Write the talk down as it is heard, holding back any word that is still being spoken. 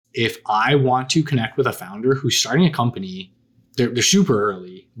if I want to connect with a founder who's starting a company, they're super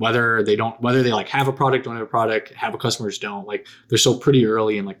early, whether they like have a product, don't have a product, have a customers, don't, like they're still pretty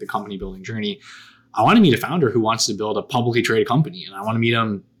early in like the company building journey. I want to meet a founder who wants to build a publicly traded company, and I want to meet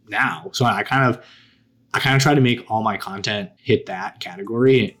them now. So I kind of try to make all my content hit that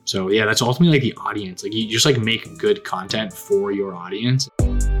category. So yeah, that's ultimately like the audience. Like you just like make good content for your audience.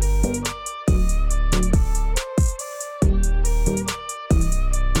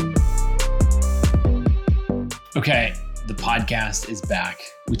 Okay, the podcast is back.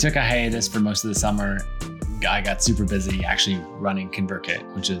 We took a hiatus for most of the summer. I got super busy actually running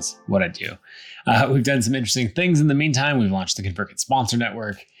ConvertKit, which is what I do. We've done some interesting things in the meantime. We've launched the ConvertKit Sponsor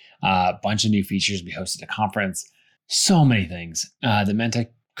Network, a bunch of new features. We hosted a conference, so many things that meant I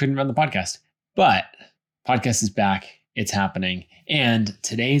couldn't run the podcast. But podcast is back. It's happening. And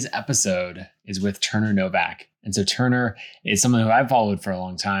today's episode is with Turner Novak. And so Turner is someone who I've followed for a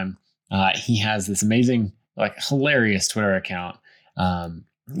long time. He has this amazing, like hilarious Twitter account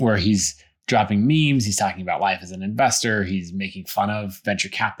where he's dropping memes. He's talking about life as an investor. He's making fun of venture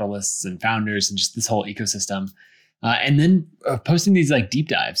capitalists and founders and just this whole ecosystem. And then posting these like deep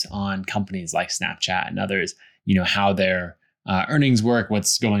dives on companies like Snapchat and others, you know, how their earnings work,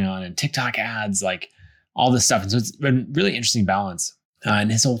 what's going on in TikTok ads, like all this stuff. And so it's been really interesting balance. And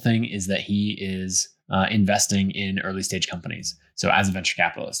his whole thing is that he is investing in early stage companies. So as a venture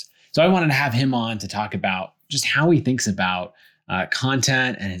capitalist. So I wanted to have him on to talk about just how he thinks about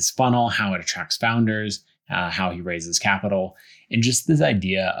content and his funnel, how it attracts founders, how he raises capital, and just this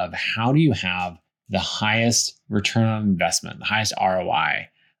idea of how do you have the highest return on investment, the highest ROI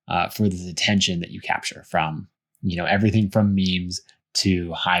for this attention that you capture from, you know, everything from memes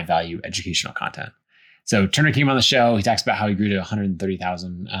to high value educational content. So Turner came on the show. He talks about how he grew to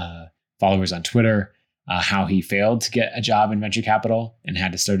 130,000 followers on Twitter. How he failed to get a job in venture capital and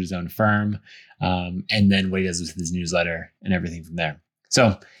had to start his own firm, and then what he does with his newsletter and everything from there.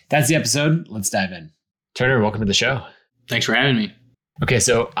 So that's the episode. Let's dive in. Turner, welcome to the show. Thanks for having me. Okay,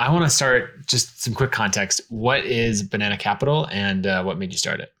 so I want to start just some quick context. What is Banana Capital and what made you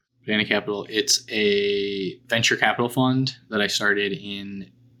start it? Banana Capital, it's a venture capital fund that I started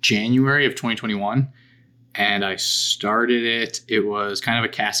in January of 2021. And I started it. It was kind of a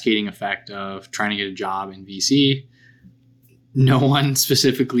cascading effect of trying to get a job in VC. No one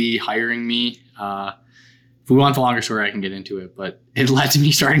specifically hiring me. If we want the longer story, I can get into it, but it led to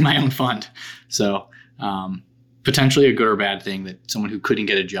me starting my own fund. So potentially a good or bad thing that someone who couldn't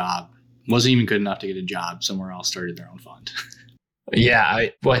get a job, wasn't even good enough to get a job somewhere else, started their own fund. Yeah.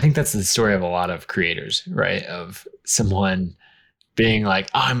 I think that's the story of a lot of creators, right? Of someone being like,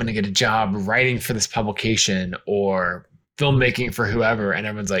 oh, I'm going to get a job writing for this publication or filmmaking for whoever. And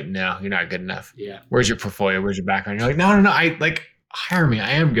everyone's like, no, you're not good enough. Yeah. Where's your portfolio? Where's your background? You're like, no. I like, hire me.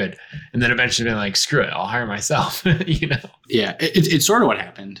 I am good. And then eventually being like, screw it. I'll hire myself, you know? Yeah. It's sort of what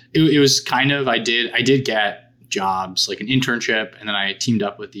happened. It was kind of, I did get jobs, like an internship. And then I teamed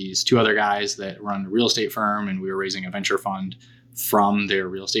up with these two other guys that run a real estate firm. And we were raising a venture fund from their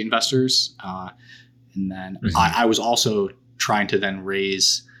real estate investors. And then I was also trying to then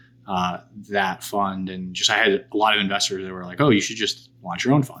raise that fund, and just I had a lot of investors that were like, "Oh, you should just launch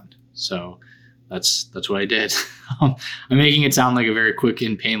your own fund." So that's what I did. I'm making it sound like a very quick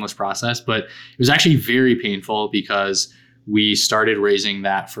and painless process, but it was actually very painful because we started raising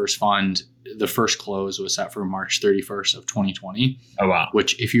that first fund. The first close was set for March 31st of 2020. Oh wow!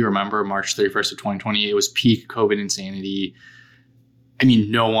 Which, if you remember, March 31st of 2020, it was peak COVID insanity. I mean,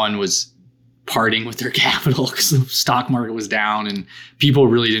 no one was parting with their capital because the stock market was down and people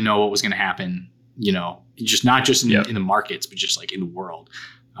really didn't know what was going to happen, you know, just not just in the markets, but just like in the world.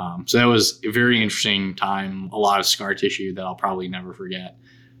 So that was a very interesting time, a lot of scar tissue that I'll probably never forget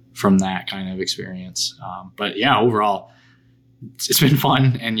from that kind of experience. But yeah, overall, it's been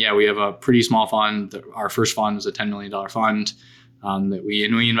fun. And yeah, we have a pretty small fund. Our first fund was a $10 million fund that we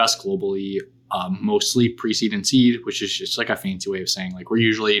invest globally, mostly pre-seed and seed, which is just like a fancy way of saying like we're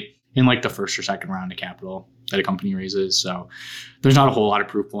usually in like the first or second round of capital that a company raises. So there's not a whole lot of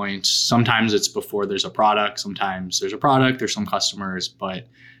proof points. Sometimes it's before there's a product. Sometimes there's a product, there's some customers, but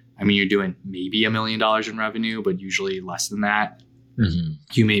I mean, you're doing maybe $1 million in revenue, but usually less than that. Mm-hmm.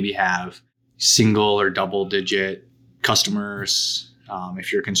 You maybe have single or double digit customers.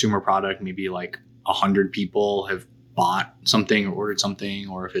 If you're a consumer product, maybe like 100 people have bought something or ordered something,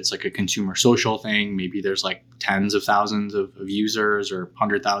 or if it's like a consumer social thing, maybe there's like tens of thousands of users or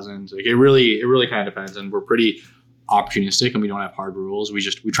 100,000. Like it really kind of depends. And we're pretty opportunistic and we don't have hard rules. We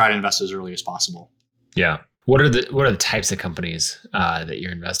try to invest as early as possible. Yeah. What are the types of companies that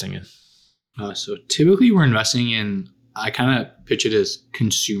you're investing in? So typically we're investing in I kind of pitch it as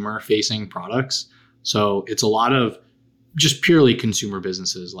consumer facing products. So it's a lot of just purely consumer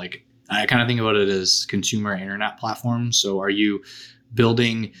businesses. Like I kind of think about it as consumer internet platforms. So are you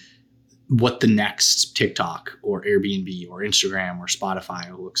building what the next TikTok or Airbnb or Instagram or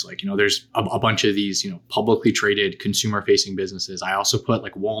Spotify looks like? There's a bunch of these, publicly traded consumer facing businesses. I also put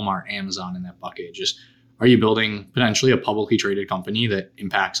like Walmart, Amazon in that bucket. Just are you building potentially a publicly traded company that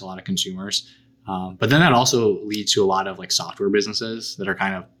impacts a lot of consumers? But then that also leads to a lot of like software businesses that are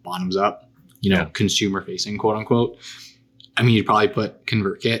kind of bottoms up, consumer facing, quote unquote. I mean, you'd probably put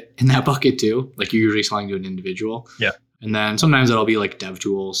ConvertKit in that bucket too. Like you're usually selling to an individual. Yeah. And then sometimes that'll be like dev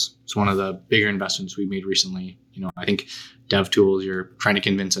tools. It's one of the bigger investments we made recently. I think dev tools, you're trying to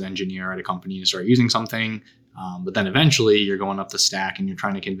convince an engineer at a company to start using something. But then eventually you're going up the stack and you're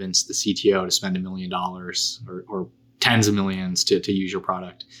trying to convince the CTO to spend $1 million or tens of millions to use your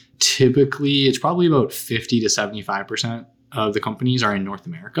product. Typically, it's probably about 50 to 75% of the companies are in North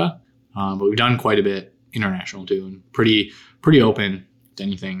America. But we've done quite a bit international too, and pretty open to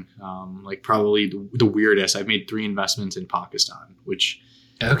anything. Like probably the weirdest, I've made 3 investments in Pakistan, which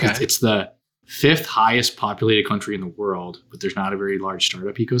it's the 5th highest populated country in the world, but there's not a very large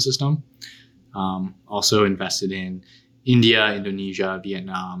startup ecosystem. Also invested in India, Indonesia,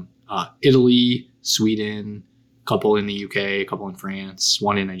 Vietnam, Italy, Sweden, a couple in the UK, a couple in France,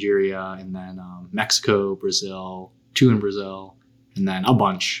 1 in Nigeria, and then Mexico, Brazil, 2 in Brazil, and then a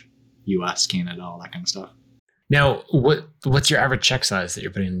bunch US, Canada, all that kind of stuff. Now, what's your average check size that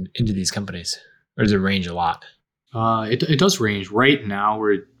you're putting into these companies? Or does it range a lot? It does range. Right now,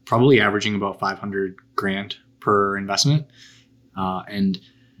 we're probably averaging about $500,000 per investment. And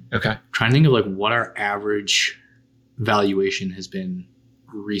trying to think of like what our average valuation has been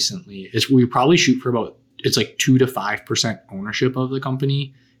recently. We probably shoot for about, it's like 2 to 5% ownership of the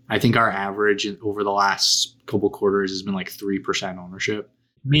company. I think our average over the last couple quarters has been like 3% ownership.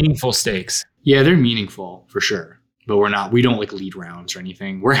 Meaningful stakes. Yeah, they're meaningful for sure. But we don't like lead rounds or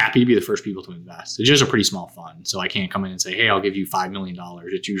anything. We're happy to be the first people to invest. It's just a pretty small fund. So I can't come in and say, hey, I'll give you $5 million.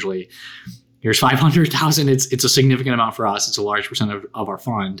 It's usually, here's 500,000. It's a significant amount for us. It's a large percent of our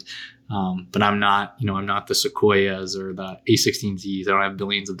fund. But I'm not the Sequoias or the A16Zs. I don't have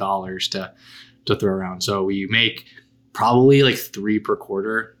billions of dollars to throw around. So we make probably like 3 per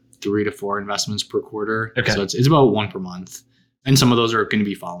quarter, 3 to 4 investments per quarter. Okay. So it's about 1 per month. And some of those are going to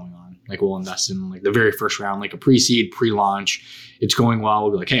be following on. Like we'll invest in like the very first round, like a pre-seed, pre-launch. It's going well.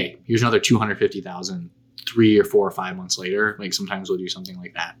 We'll be like, hey, here's another 250,000 3 or 4 or 5 months later. Like sometimes we'll do something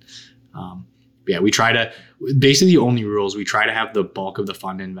like that. We try to, basically the only rules, we try to have the bulk of the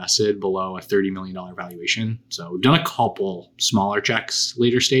fund invested below a $30 million valuation. So we've done a couple smaller checks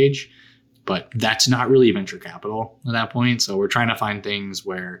later stage, but that's not really venture capital at that point. So we're trying to find things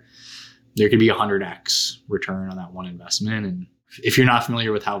where there could be 100x return on that one investment. And if you're not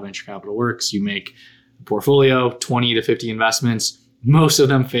familiar with how venture capital works, you make a portfolio, 20 to 50 investments. Most of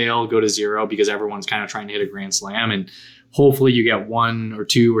them fail, go to 0 because everyone's kind of trying to hit a grand slam. And hopefully you get 1 or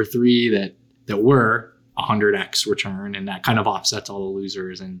 2 or 3 that were 100x return, and that kind of offsets all the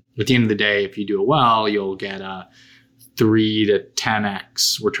losers. And at the end of the day, if you do it well, you'll get a 3 to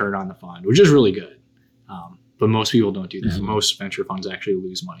 10x return on the fund, which is really good. But most people don't do that. Mm-hmm. Most venture funds actually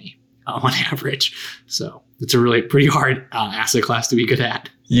lose money on average. So it's a really pretty hard asset class to be good at.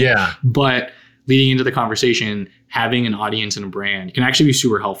 Yeah. But leading into the conversation, having an audience and a brand can actually be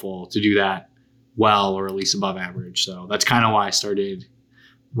super helpful to do that well, or at least above average. So that's kind of why I started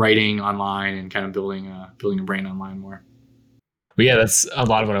writing online and kind of building a brand online more. Well, yeah, that's a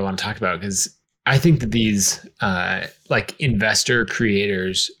lot of what I want to talk about, because I think that these like investor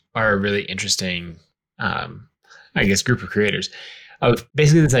creators are a really interesting, group of creators. Of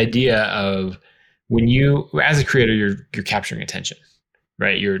basically this idea of when you, as a creator, you're capturing attention,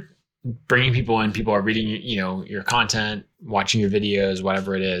 right? You're bringing people in. People are reading, your content, watching your videos,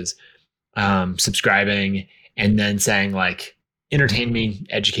 whatever it is, subscribing, and then saying like, entertain me,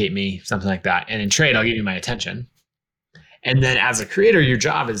 educate me, something like that. And in trade, I'll give you my attention. And then as a creator, your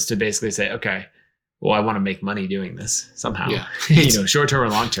job is to basically say, okay, well, I want to make money doing this somehow, short term or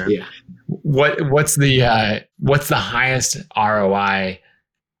long term. Yeah. What's the highest ROI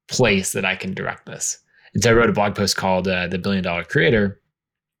place that I can direct this? And so I wrote a blog post called The $1 Billion Creator,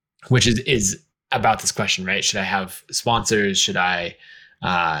 which is about this question, right? Should I have sponsors? Should I,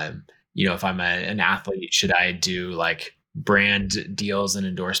 if I'm an athlete, should I do like brand deals and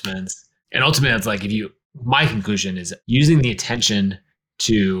endorsements? And ultimately, it's like, my conclusion is using the attention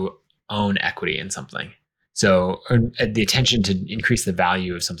to own equity in something. So the attention to increase the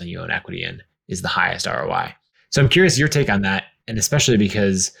value of something you own equity in is the highest ROI. So I'm curious your take on that. And especially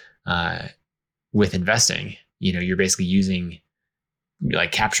because with investing, you're basically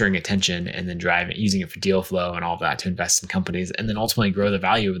capturing attention and then using it for deal flow and all of that to invest in companies and then ultimately grow the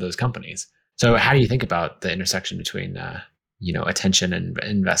value of those companies. So how do you think about the intersection between, attention and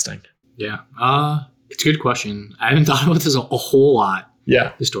investing? Yeah. It's a good question. I haven't thought about this a whole lot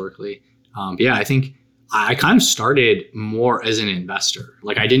historically. I think I kind of started more as an investor.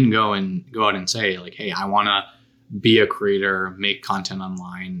 Like I didn't go out and say like, hey, I want to be a creator, make content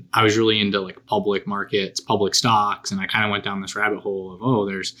online. I was really into like public markets, public stocks. And I kind of went down this rabbit hole of,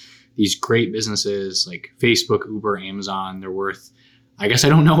 there's these great businesses like Facebook, Uber, Amazon. They're worth, I guess I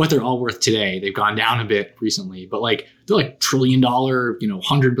don't know what they're all worth today. They've gone down a bit recently, but like they're like $1 trillion,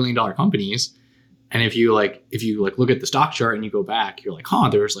 $100 billion companies. And if you look at the stock chart and you go back, you're like,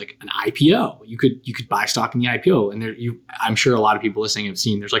 there's like an IPO. You could buy stock in the IPO. And I'm sure a lot of people listening have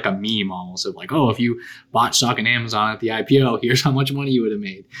seen, there's like a meme almost of like, if you bought stock in Amazon at the IPO, here's how much money you would have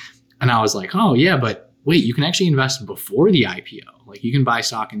made. And I was like, but wait, you can actually invest before the IPO. Like you can buy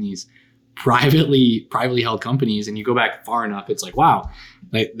stock in these privately held companies, and you go back far enough, it's like, wow,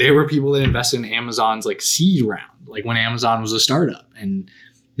 like there were people that invested in Amazon's like seed round, like when Amazon was a startup and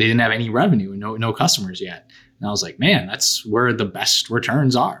they didn't have any revenue and no customers yet. And I was like, man, that's where the best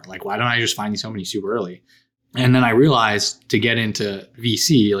returns are. Like, why don't I just find these companies super early? And then I realized to get into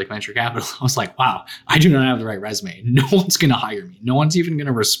VC, like venture capital, I was like, wow, I do not have the right resume. No one's going to hire me. No one's even going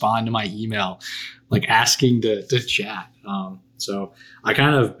to respond to my email, like asking to chat. So I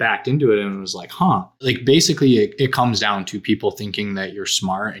kind of backed into it and was like, like basically it comes down to people thinking that you're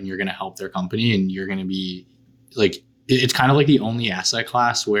smart and you're going to help their company and you're going to be like, it's kind of like the only asset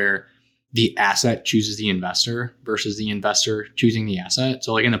class where the asset chooses the investor versus the investor choosing the asset.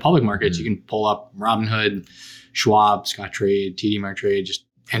 So like in the public markets, you can pull up Robinhood, Schwab, Scottrade, TD Ameritrade, just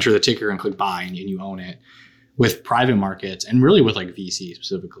enter the ticker and click buy and you own it. With private markets and really with like VC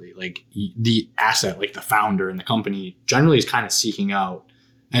specifically, like the asset, like the founder and the company generally is kind of seeking out,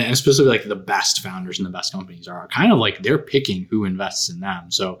 and specifically like the best founders and the best companies are kind of like they're picking who invests in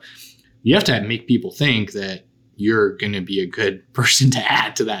them. So you have to make people think that you're going to be a good person to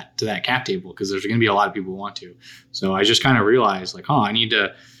add to that cap table because there's going to be a lot of people who want to. So I just kind of realized like, I need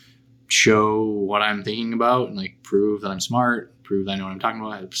to show what I'm thinking about and like prove that I'm smart, prove that I know what I'm talking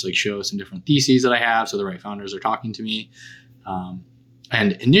about. I just like show some different theses that I have so the right founders are talking to me.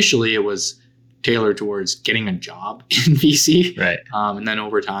 And initially it was tailored towards getting a job in VC. Right. And then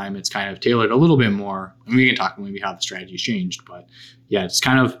over time it's kind of tailored a little bit more. And we can talk maybe how the strategy's changed, but yeah, it's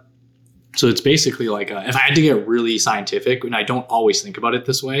kind of, so it's basically like if I had to get really scientific, and I don't always think about it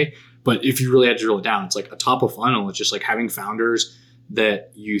this way, but if you really had to drill it down, it's like a top of funnel. It's just like having founders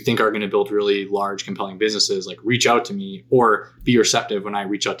that you think are going to build really large, compelling businesses, like reach out to me or be receptive when I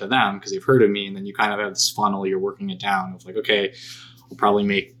reach out to them because they've heard of me. And then you kind of have this funnel, you're working it down of like, okay, I'll probably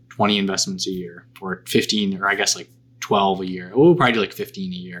make 20 investments a year or 15, or I guess like 12 a year. We'll probably do like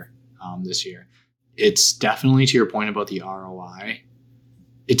 15 a year this year. It's definitely, to your point about the ROI,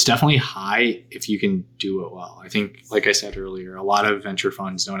 it's definitely high if you can do it well. I think, like I said earlier, a lot of venture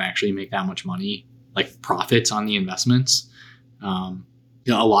funds don't actually make that much money, like profits on the investments. A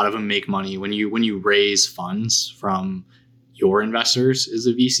lot of them make money when you raise funds from your investors as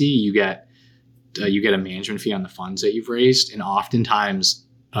a VC. You get a management fee on the funds that you've raised, and oftentimes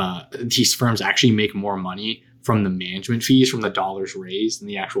these firms actually make more money from the management fees from the dollars raised than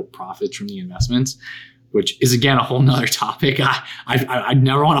the actual profits from the investments, which is again a whole nother topic. I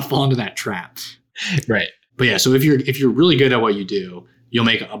never want to fall into that trap. Right. But yeah, so if you're really good at what you do, you'll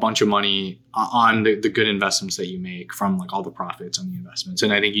make a bunch of money on the good investments that you make from like all the profits on the investments.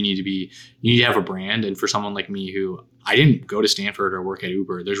 And I think you need to have a brand. And for someone like me who I didn't go to Stanford or work at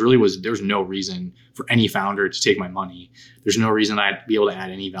Uber, there's no reason for any founder to take my money. There's no reason I'd be able to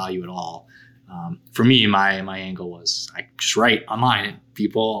add any value at all. For me, my angle was I just write online and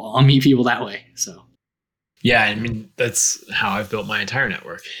I'll meet people that way. So. Yeah, I mean, that's how I've built my entire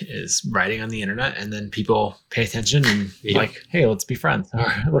network is writing on the internet, and then people pay attention and like, hey, let's be friends or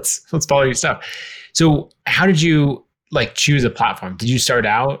let's follow your stuff. So how did you like choose a platform? Did you start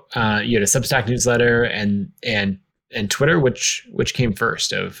out, you had a Substack newsletter and Twitter, which came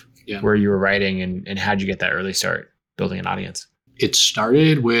first of where you were writing and how'd you get that early start building an audience? It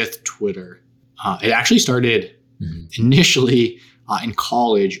started with Twitter. It actually started initially in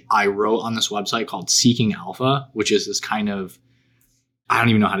college. I wrote on this website called Seeking Alpha, which is this kind of, I don't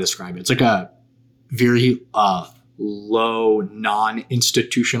even know how to describe it. It's like a very low,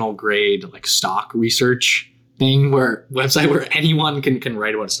 non-institutional grade like stock research website where anyone can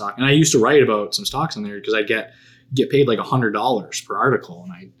write about a stock. And I used to write about some stocks on there because I'd get paid like $100 per article,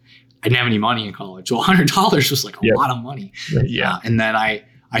 and I didn't have any money in college. So $100 was like a lot of money. Yeah. And then I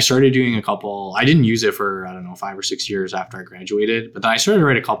I started doing a couple. I didn't use it for, I don't know, 5 or 6 years after I graduated, but then I started to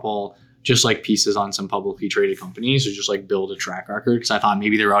write a couple just like pieces on some publicly traded companies to just like build a track record, because I thought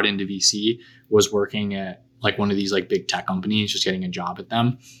maybe the route into VC was working at like one of these like big tech companies, just getting a job at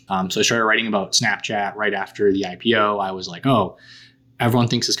them. So I started writing about Snapchat right after the IPO. I was like, oh, everyone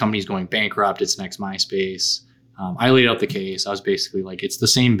thinks this company is going bankrupt. It's next MySpace. I laid out the case. I was basically like, it's the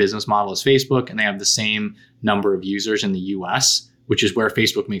same business model as Facebook, and they have the same number of users in the US, which is where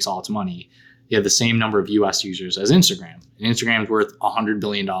Facebook makes all its money. They have the same number of US users as Instagram. And Instagram is worth $100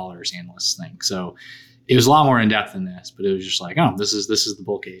 billion, analysts think. So it was a lot more in depth than this, but it was just like, oh, this is the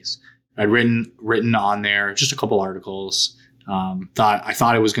bull case. I'd written on there just a couple articles. I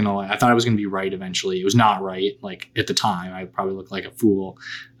thought it was gonna be right eventually. It was not right. Like at the time, I probably looked like a fool.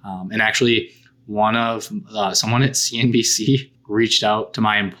 And actually, someone at CNBC reached out to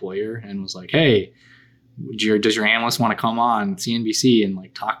my employer and was like, "Hey, does your analyst want to come on CNBC and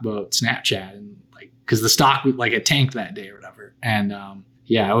like talk about Snapchat?" And like, because the stock like it tanked that day or whatever. And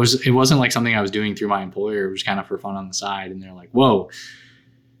it wasn't like something I was doing through my employer. It was kind of for fun on the side. And they're like, "Whoa,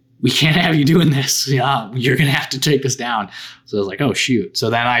 we can't have you doing this. Yeah, you're going to have to take this down." So I was like, oh, shoot. So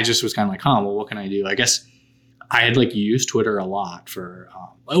then I just was kind of like, well, what can I do? I guess I had like used Twitter a lot for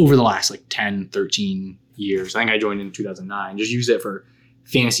over the last like 10, 13 years. I think I joined in 2009, just use it for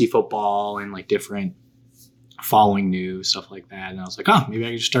fantasy football and like different following news, stuff like that. And I was like, oh, maybe I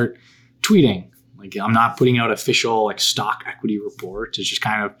can just start tweeting. Like I'm not putting out official like stock equity reports. It's just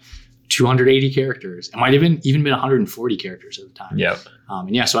kind of 280 characters. It might have even been 140 characters at the time. Yep.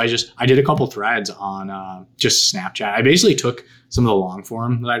 So I did a couple threads on just Snapchat. I basically took some of the long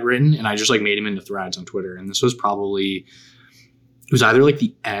form that I'd written and I just like made them into threads on Twitter. And this was it was either like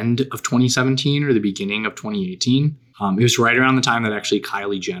the end of 2017 or the beginning of 2018. It was right around the time that actually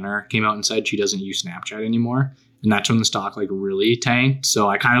Kylie Jenner came out and said she doesn't use Snapchat anymore. And that's when the stock like really tanked. So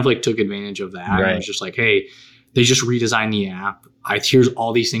I kind of like took advantage of that. Right. And I was just like, hey, they just redesigned the app. Here's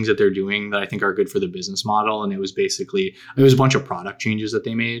all these things that they're doing that I think are good for the business model. And it was a bunch of product changes that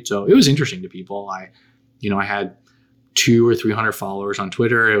they made. So it was interesting to people. I had 200 or 300 followers on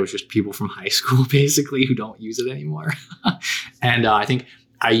Twitter. It was just people from high school basically who don't use it anymore. And I think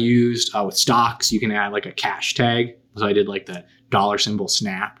I used with stocks, you can add like a cash tag. So I did like the $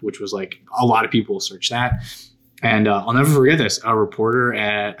 snap, which was like a lot of people search that. And I'll never forget this. A reporter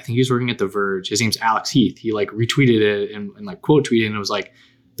I think he was working at The Verge. His name's Alex Heath. He like retweeted it and like quote tweeted, and it was like,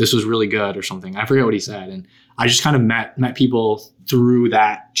 "This was really good" or something. I forget what he said. And I just kind of met people through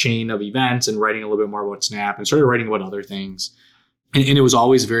that chain of events and writing a little bit more about Snap and started writing about other things. And it was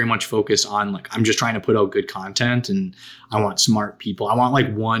always very much focused on like, I'm just trying to put out good content and I want smart people. I want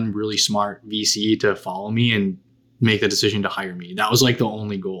like one really smart VC to follow me and make the decision to hire me. That was like the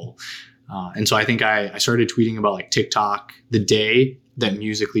only goal. And so I think I started tweeting about like TikTok the day that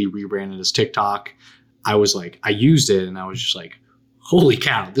Musical.ly rebranded as TikTok. I used it and I was just like, holy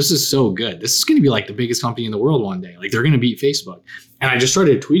cow, this is so good. This is going to be like the biggest company in the world one day. Like they're going to beat Facebook. And I just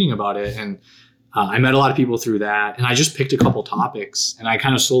started tweeting about it. And I met a lot of people through that. And I just picked a couple topics and I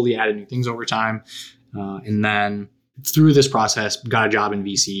kind of slowly added new things over time. And then through this process, got a job in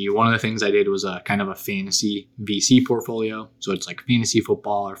VC. One of the things I did was a kind of a fantasy VC portfolio. So it's like fantasy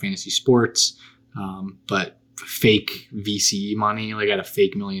football or fantasy sports, but fake VC money. Like I had a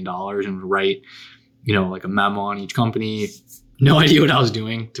fake $1 million and would write, like a memo on each company. No idea what I was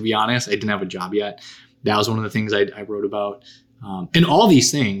doing, to be honest. I didn't have a job yet. That was one of the things I wrote about. And all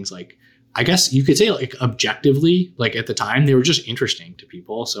these things, like, I guess you could say like objectively, like at the time, they were just interesting to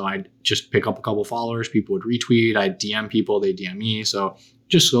people. So I'd just pick up a couple followers, people would retweet, I'd DM people, they'd DM me. So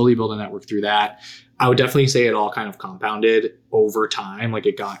just slowly build a network through that. I would definitely say it all kind of compounded over time. Like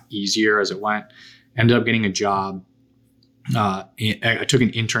it got easier as it went. Ended up getting a job. I took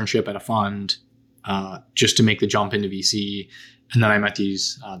an internship at a fund just to make the jump into VC. And then I met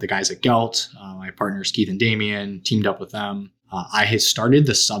the guys at Gelt, my partners, Keith and Damien, teamed up with them. I had started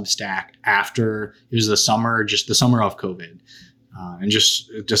the Substack after it was the summer of COVID, and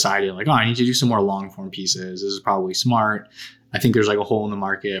just decided like, I need to do some more long form pieces. This is probably smart. I think there's like a hole in the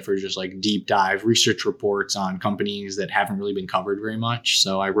market for just like deep dive research reports on companies that haven't really been covered very much.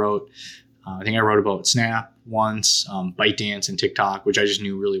 So I wrote about Snap once, ByteDance and TikTok, which I just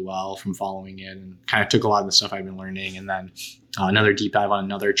knew really well from following it and kind of took a lot of the stuff I've been learning. And then another deep dive on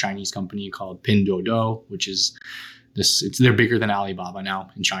another Chinese company called Pinduoduo, which is they're bigger than Alibaba now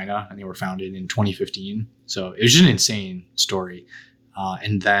in China, and they were founded in 2015. So it was just an insane story.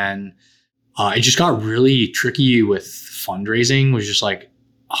 And then it just got really tricky with fundraising, was just like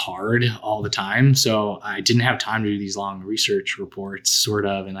hard all the time. So I didn't have time to do these long research reports sort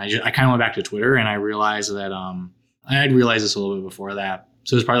of. And I kind of went back to Twitter and I realized that, I had realized this a little bit before that,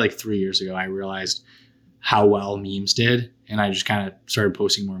 So it was probably like 3 years ago, I realized how well memes did. And I just kind of started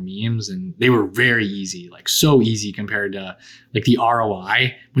posting more memes, and they were very easy, like so easy compared to like the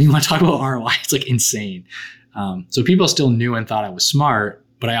ROI. When you want to talk about ROI, it's like insane. So people still knew and thought I was smart,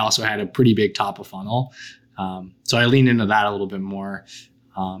 but I also had a pretty big top of funnel. So I leaned into that a little bit more.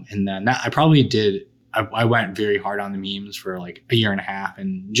 And then I probably did, I went very hard on the memes for like a year and a half.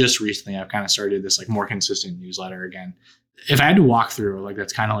 And just recently I've kind of started this like more consistent newsletter again. If I had to walk through, like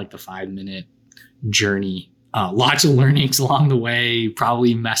that's kind of like the 5-minute journey. Lots of learnings along the way,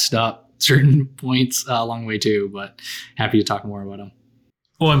 probably messed up certain points along the way too, but happy to talk more about them.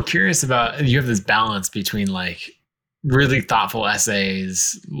 Well, I'm curious about, you have this balance between like really thoughtful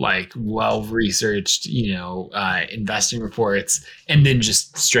essays, like well-researched, investing reports, and then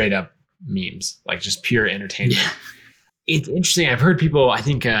just straight up memes, like just pure entertainment. Yeah. It's interesting. I've heard people, I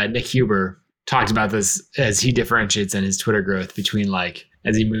think Nick Huber talked about this as he differentiates in his Twitter growth between like,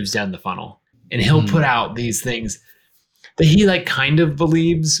 as he moves down the funnel. And he'll put out these things that he like kind of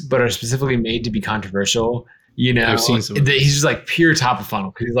believes, but are specifically made to be controversial. I've seen some. He's just like pure top of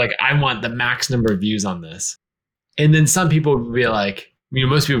funnel because he's like, I want the max number of views on this. And then some people would be like,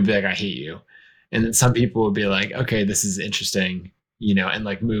 most people would be like, I hate you. And then some people would be like, okay, this is interesting, and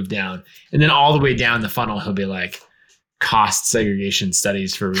like move down. And then all the way down the funnel, he'll be like, cost segregation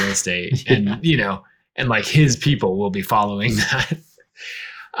studies for real estate. And, and like his people will be following that.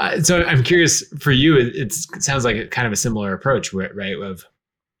 So I'm curious for you, it sounds like kind of a similar approach, right? Of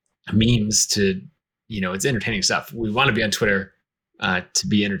memes to, it's entertaining stuff. We want to be on Twitter to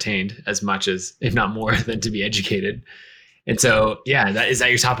be entertained as much as, if not more than to be educated. And so, yeah, is that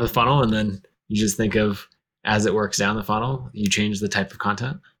your top of the funnel? And then you just think of, as it works down the funnel, you change the type of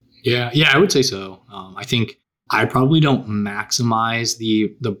content? Yeah, I would say so. I think I probably don't maximize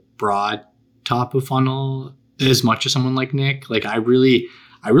the broad top of funnel as much as someone like Nick. Like I really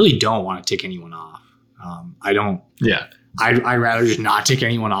don't want to tick anyone off. I don't. Yeah. I'd rather just not tick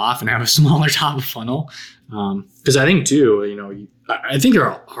anyone off and have a smaller top of funnel. Because I think too, I think there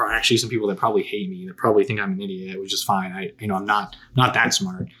are actually some people that probably hate me, that probably think I'm an idiot, which is fine. I'm not that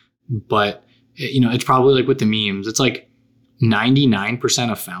smart. But it's probably like with the memes. It's like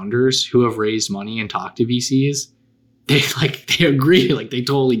 99% of founders who have raised money and talked to VCs, they agree, like they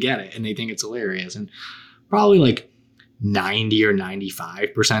totally get it and they think it's hilarious. And probably like 90 or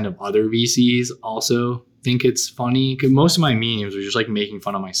 95% of other VCs also think it's funny, because most of my memes are just like making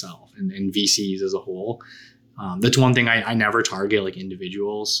fun of myself and VCs as a whole. That's one thing I never target like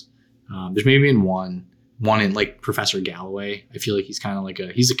individuals. There's maybe in one in like Professor Galloway. I feel like he's kind of like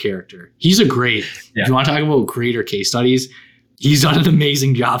he's a character. He's a great, if you want to talk about creator case studies, he's done an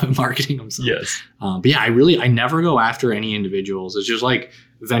amazing job at marketing himself. Yes. But yeah, I never go after any individuals. It's just like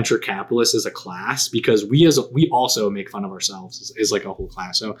venture capitalists as a class, because we also make fun of ourselves as like a whole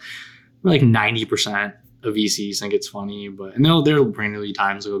class. So we're like 90% of VCs think it's funny, and there'll randomly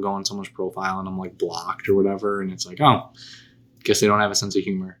times they'll go on someone's profile and I'm like blocked or whatever. And it's like, oh, guess they don't have a sense of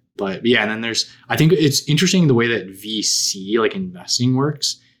humor. But yeah, and then I think it's interesting the way that VC like investing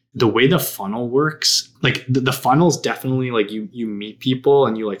works. The way the funnel works, like the funnel's definitely like you meet people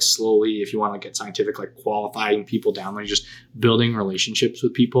and you like slowly, if you want to get scientific, like qualifying people down, like just building relationships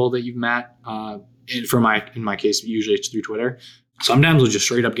with people that you've met. In my case, usually it's through Twitter. Sometimes we'll just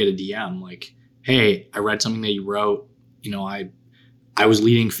straight up get a DM like, hey, I read something that you wrote. I was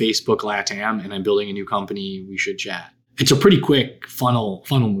leading Facebook LATAM and I'm building a new company. We should chat. It's a pretty quick funnel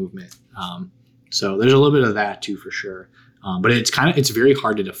movement. So there's a little bit of that too, for sure. But it's very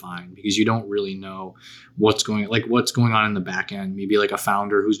hard to define because you don't really know what's going on in the back end. Maybe like a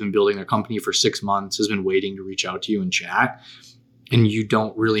founder who's been building a company for 6 months has been waiting to reach out to you and chat, and you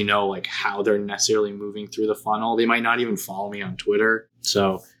don't really know like how they're necessarily moving through the funnel. They might not even follow me on Twitter.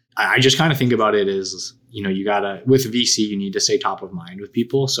 So I just kind of think about it as, you gotta, with VC, you need to stay top of mind with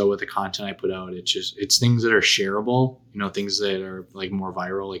people. So with the content I put out, it's things that are shareable, things that are like more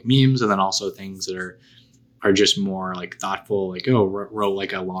viral, like memes, and then also things that are just more like thoughtful, like, wrote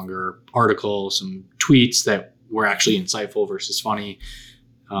like a longer article, some tweets that were actually insightful versus funny.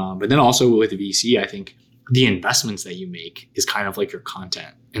 But then also with VC, I think the investments that you make is kind of like your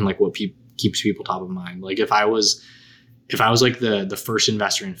content and like what keeps people top of mind. Like if I was like the first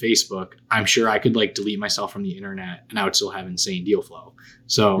investor in Facebook, I'm sure I could like delete myself from the internet and I would still have insane deal flow.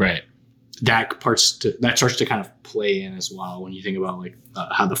 So right. that starts to kind of play in as well when you think about like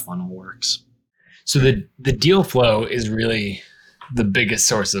how the funnel works. So the deal flow is really the biggest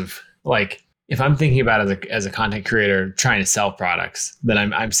source of, like, if I'm thinking about it as a content creator trying to sell products, then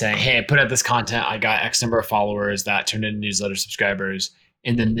I'm saying, hey, I put out this content, I got X number of followers, that turned into newsletter subscribers,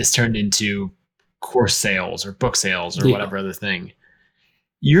 and then this turned into course sales or book sales or whatever other thing.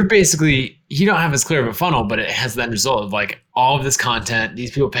 you're basically, you don't have as clear of a funnel, but it has the end result of like all of this content,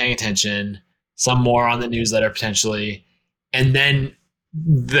 these people paying attention, some more on the newsletter potentially, and then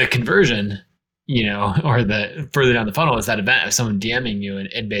the conversion, or the further down the funnel is that event of someone DMing you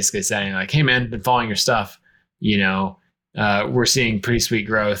and basically saying like, hey man, been following your stuff, we're seeing pretty sweet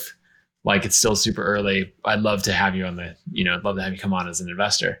growth. Like it's still super early. I'd love to have you on I'd love to have you come on as an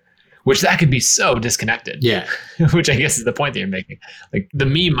investor. Which that could be so disconnected. Yeah. Which I guess is the point that you're making. Like the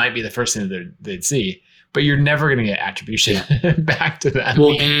meme might be the first thing that they'd see, but you're never going to get attribution back to that.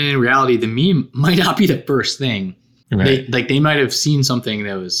 Well, meme. and in reality, the meme might not be the first thing. Right. They might have seen something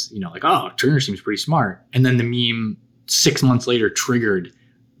that was, like, oh, Turner seems pretty smart. And then the meme 6 months later triggered,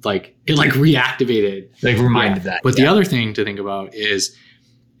 like it like reactivated. Like reminded that. But the other thing to think about is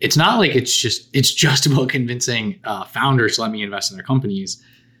it's not like it's just about convincing founders to let me invest in their companies.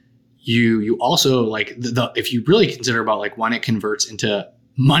 You also like if you really consider about like when it converts into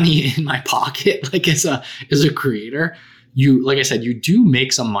money in my pocket, like as a creator, like I said, you do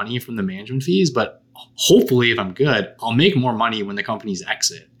make some money from the management fees, but hopefully if I'm good, I'll make more money when the companies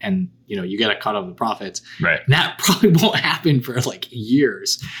exit and you get a cut of the profits. Right. And that probably won't happen for like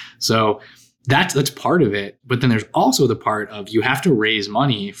years. So that's part of it. But then there's also the part of you have to raise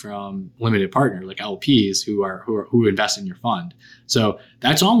money from limited partner, like LPs who invest in your fund. So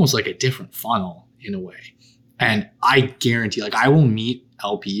that's almost like a different funnel in a way. And I guarantee, like I will meet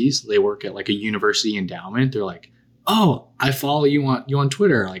LPs. They work at like a university endowment. They're like, oh, I follow you on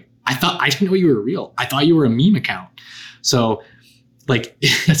Twitter. Like I didn't know you were real. I thought you were a meme account. So like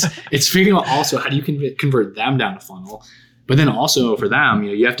it's figuring out also how do you convert them down a funnel. But then also for them,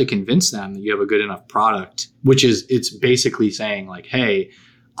 you have to convince them that you have a good enough product, it's basically saying like, hey,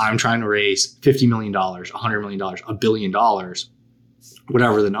 I'm trying to raise $50 million, $100 million, $1 billion,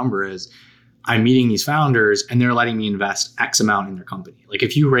 whatever the number is. I'm meeting these founders and they're letting me invest X amount in their company. Like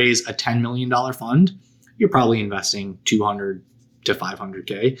if you raise a $10 million fund, you're probably investing 200 to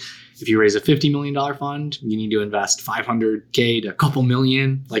 500K. If you raise a $50 million fund, you need to invest 500K to a couple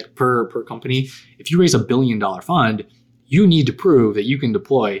million, like per company. If you raise $1 billion fund, you need to prove that you can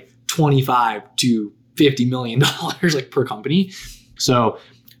deploy $25 to $50 million like per company. So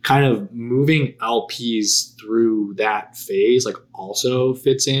kind of moving LPs through that phase like also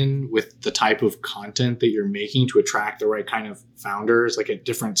fits in with the type of content that you're making to attract the right kind of founders like at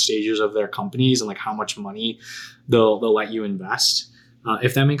different stages of their companies and like how much money they'll let you invest,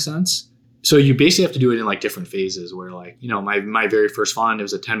 if that makes sense. So you basically have to do it in like different phases where like, my very first fund, it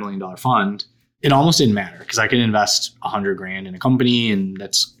was a $10 million fund. It almost didn't matter because I could invest $100,000 in a company and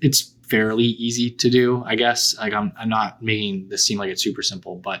it's fairly easy to do, I guess. Like I'm not making this seem like it's super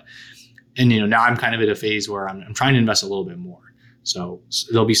simple, but now I'm kind of at a phase where I'm trying to invest a little bit more. So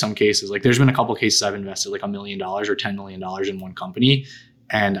there'll be some cases like there's been a couple of cases I've invested like $1 million or $10 million in one company,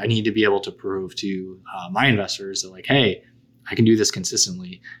 and I need to be able to prove to my investors that like, hey, I can do this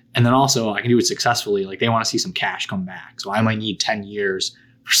consistently, and then also I can do it successfully. Like they want to see some cash come back, so I might need 10 years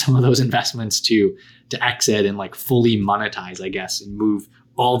for some of those investments to exit and like fully monetize, I guess, and move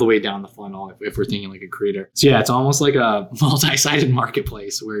all the way down the funnel if we're thinking like a creator. So yeah, it's almost like a multi-sided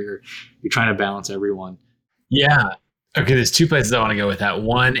marketplace where you're trying to balance everyone. Yeah. Okay, there's two places I want to go with that.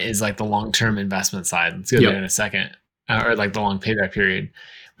 One is like the long-term investment side. Let's go there in a second, or like the long payback period.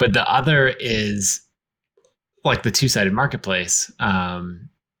 But the other is like the two-sided marketplace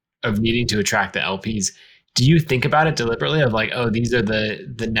of needing to attract the LPs. Do you think about it deliberately of like, oh, these are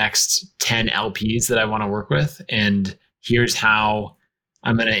the next 10 LPs that I want to work with, and here's how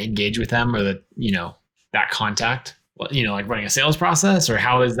I'm going to engage with them, or that contact, like running a sales process, or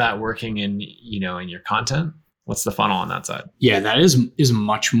how is that working in your content? What's the funnel on that side? Yeah, that is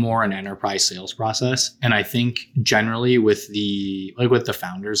much more an enterprise sales process. And I think generally with the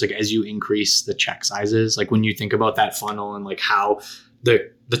founders, like as you increase the check sizes, like when you think about that funnel and like how the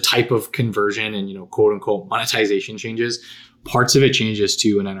type of conversion and, quote unquote monetization changes, parts of it changes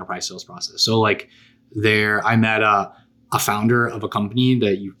to an enterprise sales process. So like I met a founder of a company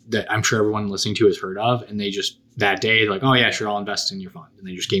that I'm sure everyone listening to has heard of. And they just that day, like, oh yeah, sure, I'll invest in your fund. And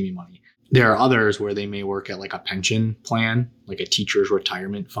they just gave me money. There are others where they may work at like a pension plan, like a teacher's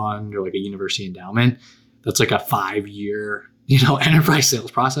retirement fund or like a university endowment. That's like a 5-year, enterprise sales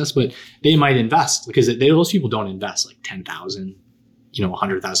process, but they might invest because those people don't invest like $10,000,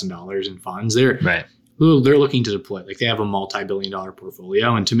 $100,000 in funds. They're looking to deploy, like they have a multi-billion-dollar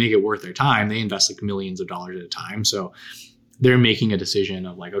portfolio, and to make it worth their time, they invest like millions of dollars at a time. So they're making a decision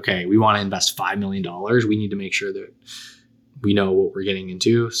of like, okay, we want to invest $5 million. We need to make sure that we know what we're getting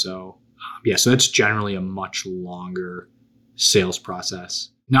into. So so that's generally a much longer sales process.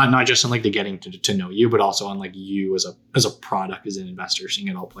 not just on like the getting to know you, but also on like you as a product, as an investor, seeing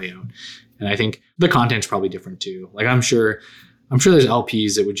it all play out. And I think the content's probably different too. Like I'm sure there's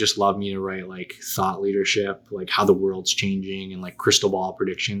LPs that would just love me to write like thought leadership, like how the world's changing and like crystal ball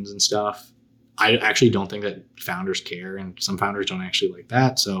predictions and stuff. I actually don't think that founders care, and some founders don't actually like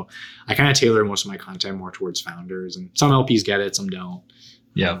that. So I kind of tailor most of my content more towards founders, and some LPs get it, some don't.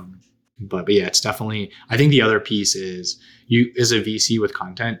 Yeah. But yeah, it's definitely, I think the other piece is you as a VC with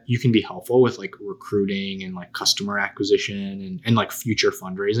content, you can be helpful with like recruiting and like customer acquisition and like future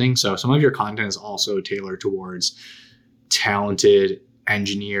fundraising. So some of your content is also tailored towards talented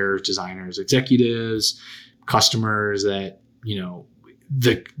engineers, designers, executives, customers that, you know,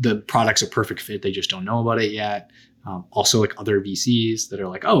 the product's a perfect fit. They just don't know about it yet. Also like other VCs that are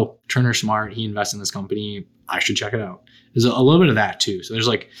like, oh, Turner's smart. He invests in this company. I should check it out. There's a little bit of that too. So there's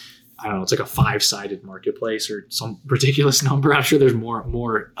like, I don't know, it's like a 5-sided marketplace or some ridiculous number. I'm sure there's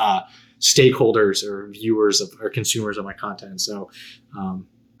more stakeholders or viewers or consumers of my content. So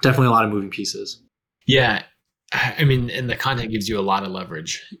definitely a lot of moving pieces. Yeah. I mean, and the content gives you a lot of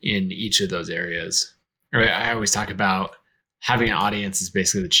leverage in each of those areas. Right? I always talk about having an audience is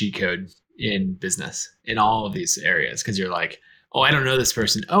basically the cheat code in business in all of these areas. Cause you're like, oh, I don't know this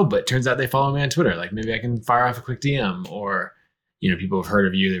person. Oh, but turns out they follow me on Twitter. Like maybe I can fire off a quick DM, or, you know, people have heard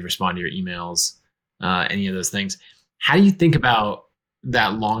of you, they respond to your emails, any of those things. How do you think about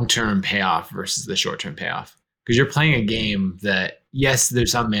that long-term payoff versus the short-term payoff? Because you're playing a game that, yes,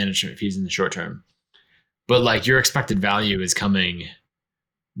 there's some management fees in the short term, but like your expected value is coming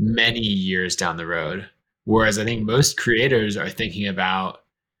many years down the road. Whereas I think most creators are thinking about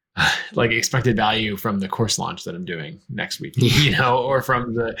like expected value from the course launch that I'm doing next week, you know, or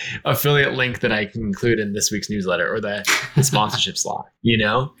from the affiliate link that I can include in this week's newsletter, or the sponsorship slot, you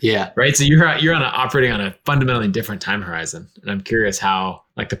know? Yeah. Right. So you're operating on a fundamentally different time horizon. And I'm curious how,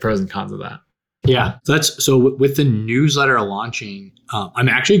 like, the pros and cons of that. Yeah. So with the newsletter launching, I'm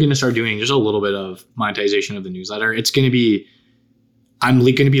actually going to start doing just a little bit of monetization of the newsletter. I'm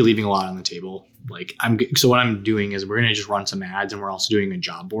going to be leaving a lot on the table. So what I'm doing is we're going to just run some ads, and we're also doing a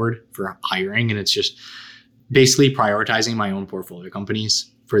job board for hiring. And it's just basically prioritizing my own portfolio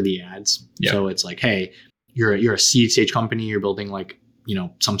companies for the ads. Yeah. So it's like, hey, you're a seed stage company. You're building like, you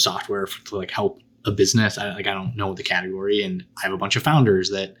know, some software to like help a business. I don't know the category. And I have a bunch of founders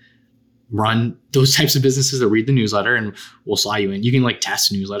that run those types of businesses that read the newsletter, and we'll slot you in. You can like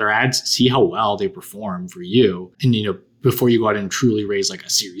test newsletter ads, see how well they perform for you. And, you know, before you go out and truly raise like a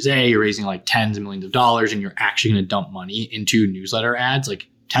Series A, you're raising like tens of millions of dollars, and you're actually going to dump money into newsletter ads. Like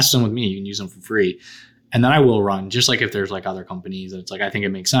test them with me. You can use them for free. And then I will run, just like if there's like other companies that it's like, I think it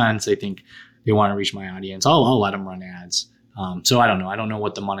makes sense. They think they want to reach my audience. I'll let them run ads. So I don't know. I don't know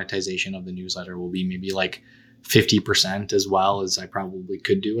what the monetization of the newsletter will be. Maybe like 50% as well, as I probably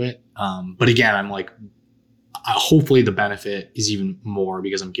could do it. But again, I'm like, hopefully the benefit is even more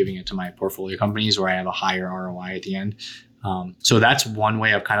because I'm giving it to my portfolio companies where I have a higher ROI at the end. So that's one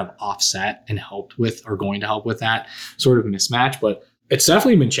way I've kind of offset and helped with, or going to help with, that sort of mismatch. But it's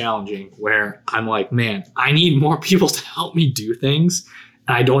definitely been challenging where I'm like, man, I need more people to help me do things.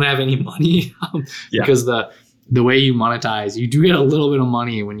 And I don't have any money because the way you monetize, you do get a little bit of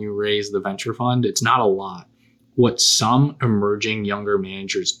money when you raise the venture fund. It's not a lot. What some emerging younger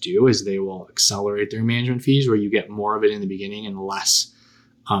managers do is they will accelerate their management fees, where you get more of it in the beginning and less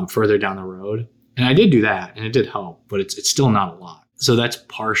further down the road. And I did do that, and it did help, but it's still not a lot. So that's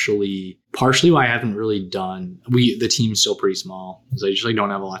partially why I haven't really done. The team's still pretty small, so I just like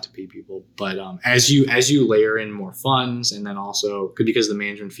don't have a lot to pay people. But as you layer in more funds, and then also because the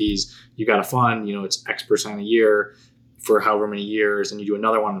management fees, you got a fund, you know, it's X% a year for however many years, and you do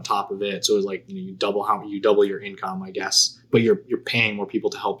another one on top of it. So it's like, you know, you double your income, I guess, but you're paying more people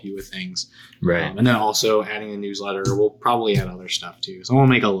to help you with things. Right. And then also adding a newsletter, we'll probably add other stuff too. So we'll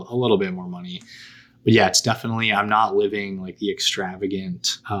make a little bit more money. But yeah, it's definitely, I'm not living like the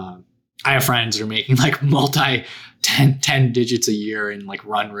extravagant. I have friends that are making like 10 digits a year in like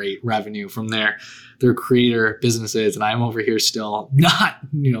run rate revenue from their creator businesses. And I'm over here still not,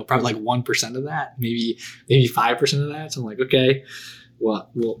 you know, probably like 1% of that, maybe 5% of that. So I'm like, okay, well,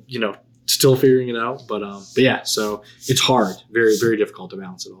 you know, still figuring it out. But yeah, so it's hard, very, very difficult to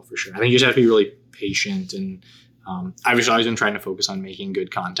balance it all for sure. I think you just have to be really patient. And I've just always been trying to focus on making good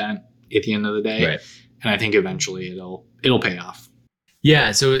content at the end of the day. Right. And I think eventually it'll pay off.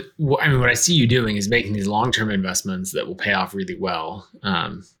 Yeah. So, I mean, what I see you doing is making these long-term investments that will pay off really well.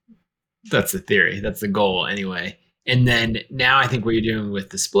 That's the theory. That's the goal anyway. And then now I think what you're doing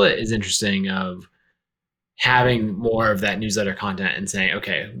with the split is interesting, of having more of that newsletter content and saying,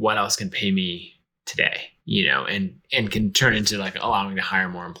 okay, what else can pay me today, and can turn into like allowing to hire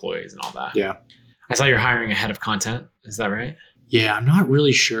more employees and all that. Yeah. I saw you're hiring a head of content. Is that right? Yeah, I'm not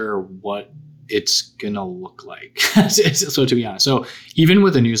really sure what it's going to look like. So to be honest, so even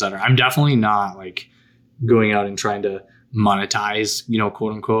with the newsletter, I'm definitely not like going out and trying to monetize,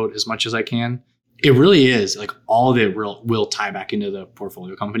 quote unquote, as much as I can. It really is like all of it will tie back into the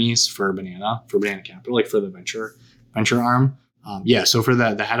portfolio companies for Banana Capital, like for the venture arm. So for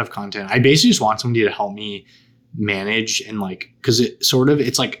the head of content, I basically just want somebody to help me manage and like, cause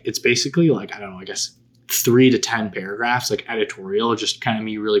it's basically like, I don't know, I guess 3 to 10 paragraphs, like editorial, just kind of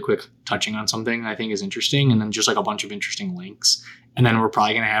me really quick touching on something I think is interesting. And then just like a bunch of interesting links. And then we're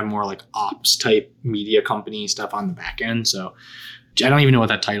probably going to have more like ops type media company stuff on the back end. So I don't even know what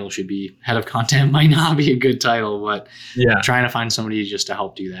that title should be. Head of content might not be a good title, but trying to find somebody just to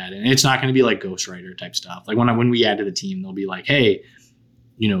help do that. And it's not going to be like ghostwriter type stuff. Like when we add to the team, they'll be like, hey,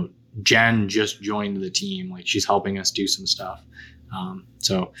 Jen just joined the team. Like she's helping us do some stuff.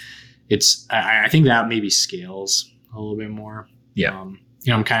 So I think that maybe scales a little bit more. Yeah.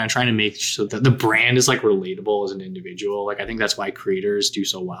 I'm kind of trying to make so that the brand is like relatable as an individual. Like I think that's why creators do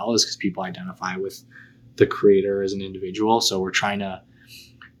so well, is because people identify with the creator as an individual. So we're trying to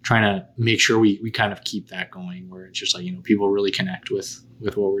make sure we kind of keep that going, where it's just like, people really connect with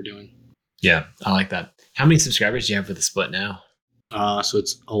what we're doing. Yeah, I like that. How many subscribers do you have for the split now? So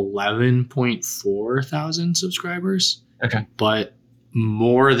it's 11.4 thousand subscribers. Okay. But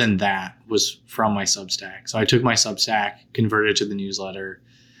more than that was from my Substack. So I took my Substack, converted it to the newsletter.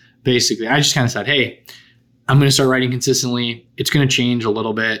 Basically, I just kind of said, hey, I'm going to start writing consistently. It's going to change a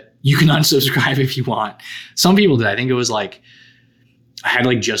little bit. You can unsubscribe if you want. Some people did. I think it was like, I had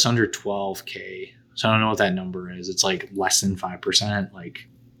like just under 12K. So I don't know what that number is. It's like less than 5%, like,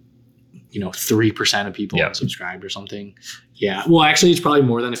 3% of people unsubscribed or something. Yeah. Well, actually, it's probably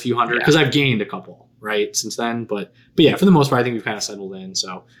more than a few hundred because I've gained a couple, right, since then. But yeah, for the most part, I think we've kind of settled in.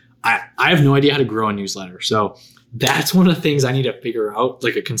 So I have no idea how to grow a newsletter. So that's one of the things I need to figure out,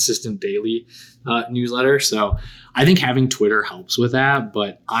 like a consistent daily newsletter. So I think having Twitter helps with that,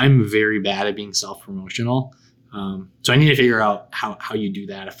 but I'm very bad at being self-promotional. So I need to figure out how you do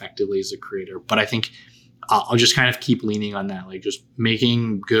that effectively as a creator. But I think I'll just kind of keep leaning on that, like just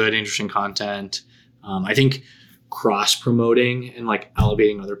making good, interesting content. I think cross-promoting and like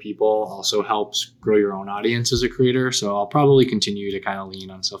elevating other people also helps grow your own audience as a creator. So I'll probably continue to kind of lean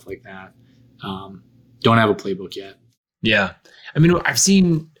on stuff like that. Don't have a playbook yet. Yeah. I mean, I've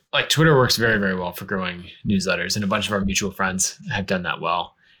seen like Twitter works very, very well for growing newsletters, and a bunch of our mutual friends have done that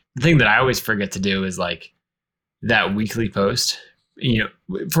well. The thing that I always forget to do is like that weekly post,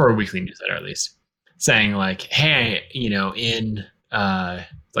 for a weekly newsletter at least, saying like, hey, in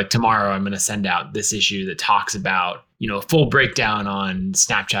like tomorrow I'm going to send out this issue that talks about, a full breakdown on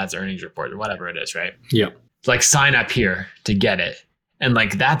Snapchat's earnings report or whatever it is, right? Yeah. Like sign up here to get it. And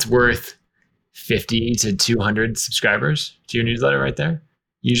like that's worth 50 to 200 subscribers to your newsletter right there,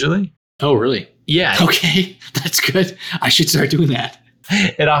 usually. Oh, really? Yeah. Okay. That's good. I should start doing that.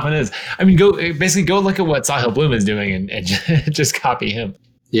 It often is. I mean, go look at what Sahil Bloom is doing and just copy him.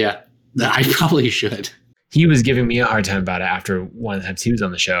 Yeah, I probably should. He was giving me a hard time about it after one of the times he was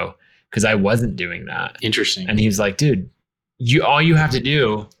on the show because I wasn't doing that. Interesting. And he was like, dude, all you have to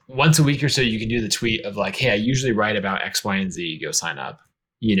do once a week or so, you can do the tweet of like, hey, I usually write about X, Y, and Z. Go sign up,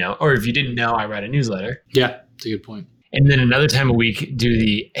 or if you didn't know, I write a newsletter. Yeah, that's a good point. And then another time a week, do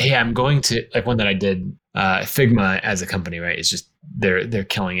the, hey, I'm going to, like one that I did, Figma as a company, right? It's just, they're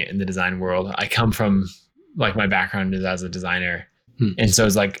killing it in the design world. I come from like my background is as a designer. And so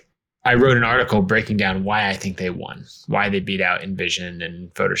it's like, I wrote an article breaking down why I think they won, why they beat out InVision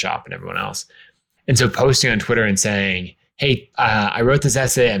and Photoshop and everyone else. And so posting on Twitter and saying, hey, I wrote this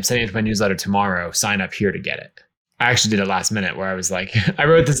essay. I'm sending it to my newsletter tomorrow. Sign up here to get it. I actually did it last minute where I was like, I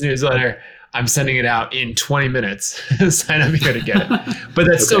wrote this newsletter. I'm sending it out in 20 minutes. Sign up here to get it. But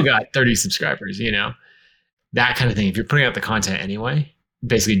that's still got 30 subscribers, that kind of thing. If you're putting out the content anyway,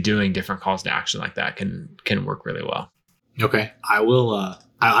 basically doing different calls to action like that can work really well. Okay. I will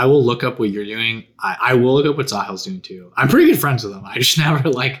look up what you're doing. I will look up what Sahil's doing too. I'm pretty good friends with him. I just never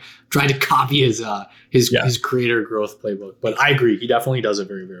tried to copy his creator growth playbook. But I agree. He definitely does it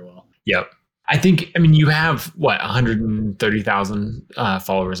very, very well. Yep. I think, you have 130,000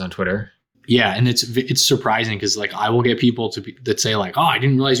 followers on Twitter. Yeah, and it's surprising because I will get people that say like, oh, I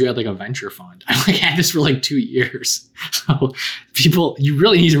didn't realize you had like a venture fund. I had this for 2 years. So you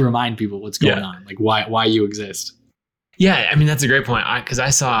really need to remind people what's going on, like why you exist. Yeah, that's a great point. Because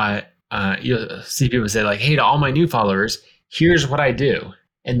I saw you'll see people say like, hey, to all my new followers, here's what I do,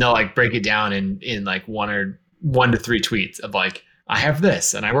 and they'll break it down in 1 to 3 tweets of I have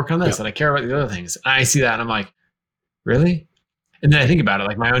this and I work on this Yep. and I care about the other things. And I see that and I'm like, really? And then I think about it,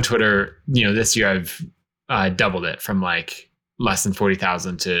 like my own Twitter, this year I've doubled it from like less than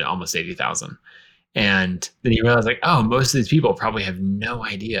 40,000 to almost 80,000. And then you realize like, oh, most of these people probably have no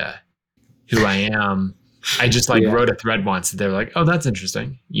idea who I am. I just wrote a thread once and they were like, oh, that's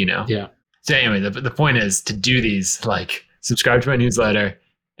interesting, Yeah. So anyway, the point is to do these, like subscribe to my newsletter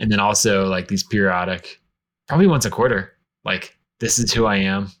and then also like these periodic, probably once a quarter, like this is who I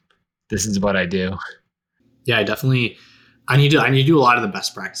am. This is what I do. Yeah, I need to do a lot of the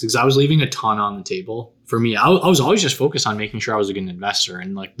best practices because I was leaving a ton on the table. For me, I was always just focused on making sure I was a good investor,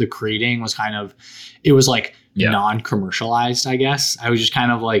 and like the creating was kind of, it was like non-commercialized, I guess. I was just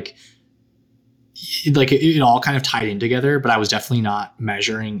kind of like it all kind of tied in together, but I was definitely not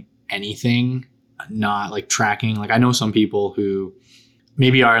measuring anything, not like tracking. Like I know some people who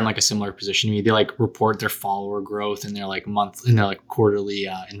maybe are in like a similar position to me. They like report their follower growth in their like quarterly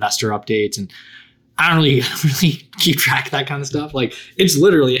investor updates, and I don't really keep track of that kind of stuff. Like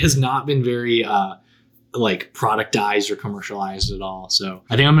it has not been very like productized or commercialized at all. So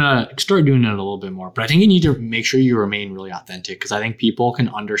I think I'm going to start doing it a little bit more, but I think you need to make sure you remain really authentic. Cause I think people can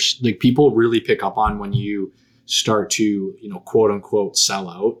people really pick up on when you start to, quote unquote, sell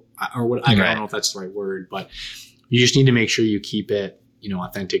out or what, I don't know if that's the right word, but you just need to make sure you keep it,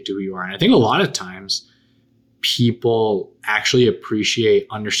 authentic to who you are. And I think a lot of times people actually appreciate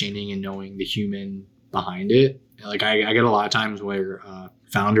understanding and knowing the human behind it. Like I get a lot of times where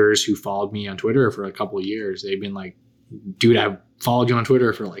founders who followed me on Twitter for a couple of years, they've been like, dude, I've followed you on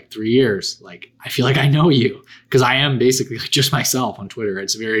Twitter for like 3 years. Like, I feel like I know you because I am basically like just myself on Twitter.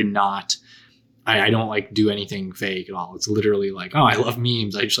 It's very not, I don't like do anything fake at all. It's literally like, oh, I love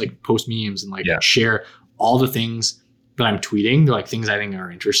memes. I just like post memes and like share all the things that I'm tweeting. They're like things I think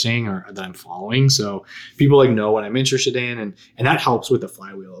are interesting or that I'm following. So people like know what I'm interested in. And that helps with the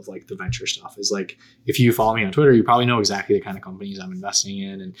flywheel of like the venture stuff is like, if you follow me on Twitter, you probably know exactly the kind of companies I'm investing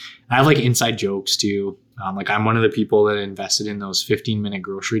in. And I have like inside jokes too. Like I'm one of the people that invested in those 15-minute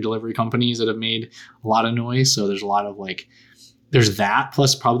grocery delivery companies that have made a lot of noise. So there's a lot of like, there's that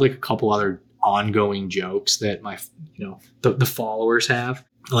plus probably like a couple other ongoing jokes that my, the followers have.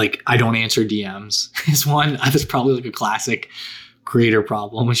 Like I don't answer DMs is one. That's probably like a classic creator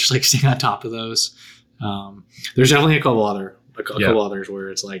problem, which is like staying on top of those. There's definitely a couple others where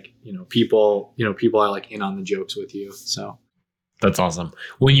it's like, people are like in on the jokes with you. So that's awesome.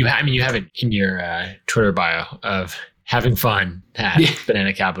 When you have it in your Twitter bio of having fun at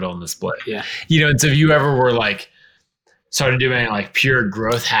Banana Capital in the split. Yeah. And so if you ever were like, started doing like pure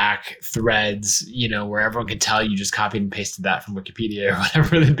growth hack threads, where everyone could tell you just copied and pasted that from Wikipedia or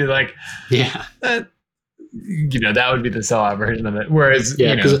whatever, they'd be like, that would be the sellout version of it. Whereas,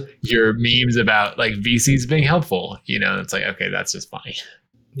 your memes about like VCs being helpful, it's like, okay, that's just funny.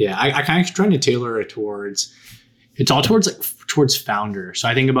 Yeah. I kind of trying to tailor it towards founders. So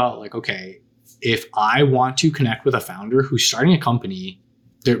I think about like, okay, if I want to connect with a founder who's starting a company,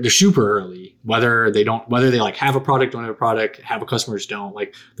 they're super early, whether they like have a product, don't have a product, have a customers, don't,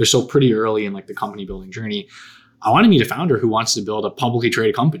 like they're still pretty early in like the company building journey. I want to meet a founder who wants to build a publicly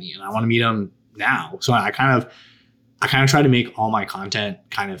traded company and I want to meet them now. So I kind of try to make all my content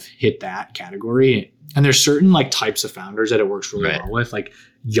kind of hit that category. And there's certain like types of founders that it works really well with, like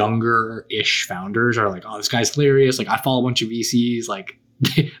younger-ish founders are like, oh, this guy's hilarious. Like I follow a bunch of VCs, like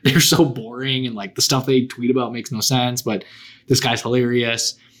they're so boring and like the stuff they tweet about makes no sense, but this guy's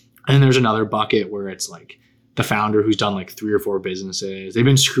hilarious. And then there's another bucket where it's like the founder who's done like 3 or 4 businesses. They've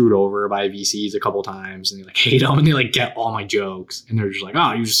been screwed over by VCs a couple times and they like hate them and they like get all my jokes and they're just like,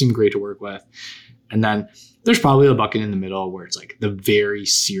 oh, you just seem great to work with. And then there's probably a bucket in the middle where it's like the very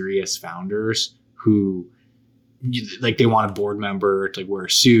serious founders who like they want a board member to like wear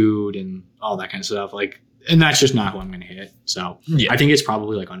a suit and all that kind of stuff. Like, and that's just not who I'm going to hit. So I think it's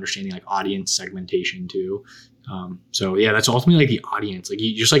probably like understanding like audience segmentation too. So yeah, that's ultimately like the audience. Like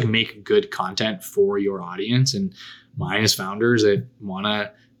you just like make good content for your audience. And mine is founders that want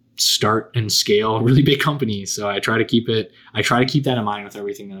to start and scale really big companies. So I try to keep that in mind with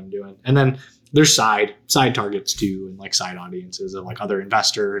everything that I'm doing. And then there's side targets too, and like side audiences of like other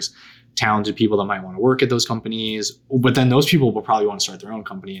investors, talented people that might want to work at those companies. But then those people will probably want to start their own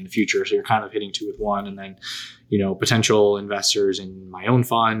company in the future. So you're kind of hitting 2 with 1. And then, potential investors in my own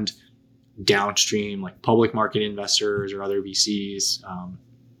fund, downstream, like public market investors or other VCs.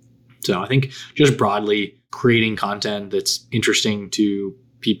 So I think just broadly creating content that's interesting to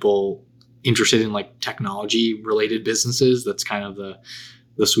people interested in like technology related businesses. That's kind of the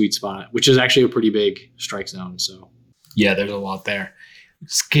sweet spot, which is actually a pretty big strike zone. So yeah, there's a lot there.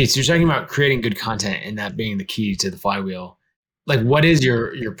 Okay, so you're talking about creating good content and that being the key to the flywheel. Like, what is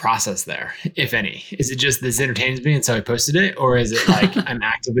your process there, if any? Is it just this entertains me and so I posted it? Or is it like I'm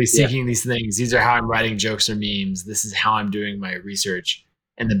actively seeking these things? These are how I'm writing jokes or memes. This is how I'm doing my research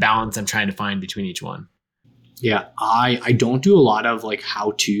and the balance I'm trying to find between each one. Yeah, I don't do a lot of like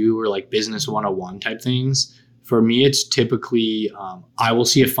how to or like business 101 type things. For me, it's typically I will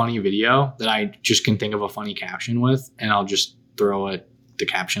see a funny video that I just can think of a funny caption with, and I'll just throw the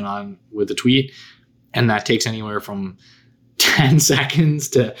caption on with a tweet. And that takes anywhere from 10 seconds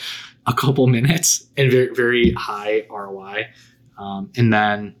to a couple minutes and very, very high ROI. And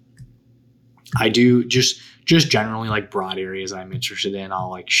then I do just generally like broad areas I'm interested in. I'll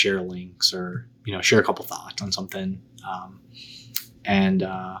like share links or, share a couple thoughts on something.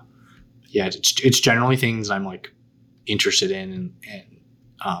 It's generally things I'm like interested in.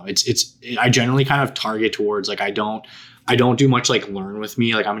 And I generally kind of target towards like, I don't do much like learn with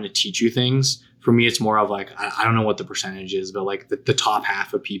me. Like I'm going to teach you things. For me, it's more of like, I don't know what the percentage is, but like the top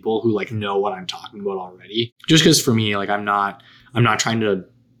half of people who like know what I'm talking about already. Just because for me, like I'm not trying to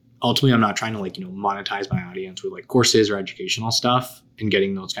like, monetize my audience with like courses or educational stuff and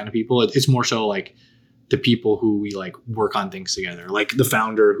getting those kind of people. It's more so like the people who we like work on things together. Like the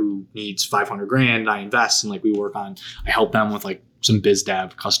founder who needs $500,000, I invest and like I help them with like some biz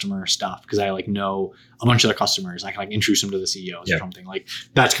dev customer stuff because I like know a bunch of their customers. I can like introduce them to the CEOs or something. Like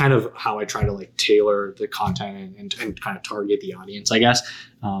that's kind of how I try to like tailor the content and kind of target the audience, I guess.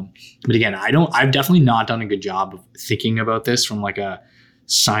 But again, I've definitely not done a good job of thinking about this from like a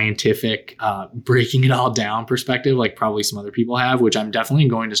scientific breaking it all down perspective, like probably some other people have, which I'm definitely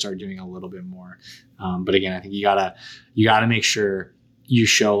going to start doing a little bit more. But again, I think you gotta make sure you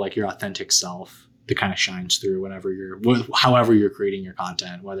show like your authentic self that kind of shines through however you're creating your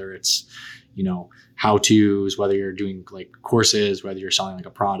content, whether it's, how to's, whether you're doing like courses, whether you're selling like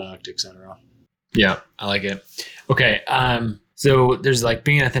a product, etc. Yeah, I like it. Okay. So there's like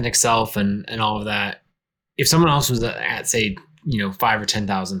being an authentic self and all of that. If someone else was at say, 5 or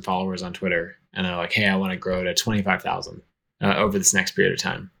 10,000 followers on Twitter and they're like, hey, I want to grow to 25,000 over this next period of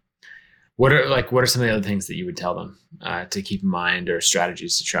time. What are some of the other things that you would tell them to keep in mind or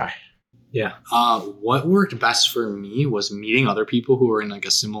strategies to try? Yeah. What worked best for me was meeting other people who were in like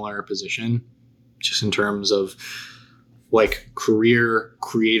a similar position, just in terms of like career,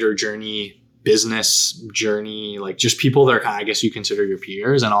 creator journey, business journey, like just people that are, I guess you consider your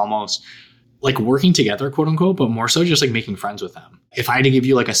peers and almost like working together, quote unquote, but more so just like making friends with them. If I had to give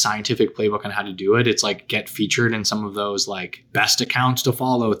you like a scientific playbook on how to do it, it's like get featured in some of those like best accounts to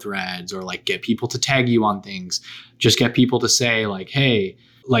follow threads or like get people to tag you on things. Just get people to say like, hey,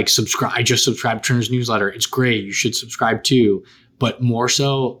 like subscribe. I just subscribed to Turner's newsletter. It's great. You should subscribe too. But more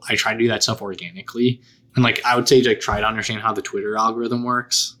so, I try to do that stuff organically. And like, I would say like try to understand how the Twitter algorithm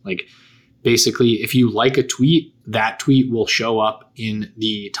works. Like basically, if you like a tweet, that tweet will show up in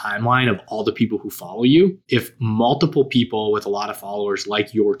the timeline of all the people who follow you. If multiple people with a lot of followers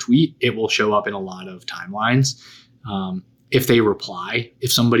like your tweet, it will show up in a lot of timelines. If they reply,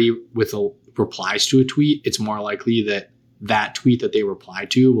 if somebody replies to a tweet, it's more likely that tweet that they reply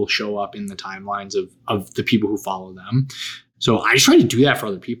to will show up in the timelines of the people who follow them. So I just try to do that for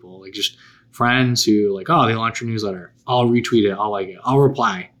other people, like just friends who like, oh, they launched a newsletter. I'll retweet it. I'll like it. I'll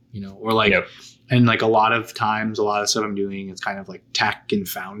reply, or like, and like a lot of times, a lot of stuff I'm doing, it's kind of like tech and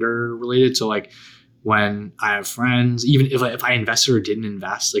founder related. So like when I have friends, even if I invested or didn't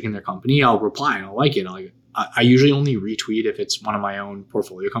invest like in their company, I'll reply and I'll like it. I usually only retweet if it's one of my own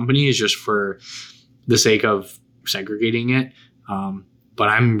portfolio companies just for the sake of segregating it. But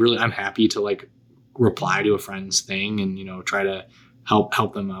I'm happy to like reply to a friend's thing and, try to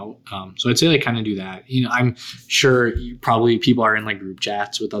help them out. So I'd say like kind of do that. I'm sure people are in like group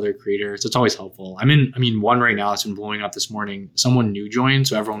chats with other creators. It's always helpful. One right now that's been blowing up this morning, someone new joined.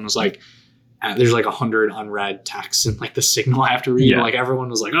 So everyone was like, there's like 100 unread texts and like the signal I have to read. Yeah. But, like everyone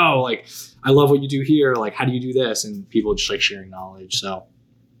was like, oh, like I love what you do here. Like, how do you do this? And people just like sharing knowledge. So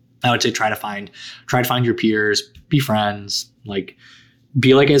I would say try to find your peers, be friends, like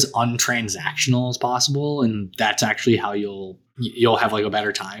be like as untransactional as possible. And that's actually how you'll have like a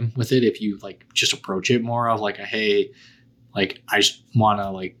better time with it. If you like just approach it more of like hey, like I just want to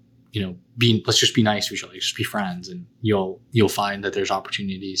like, let's just be nice to each other, just be friends. And you'll find that there's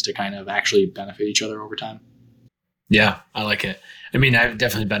opportunities to kind of actually benefit each other over time. Yeah, I like it. I've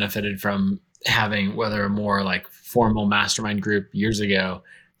definitely benefited from having whether a more like formal mastermind group years ago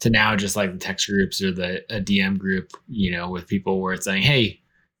to now just like the text groups or a DM group, with people where it's saying, hey,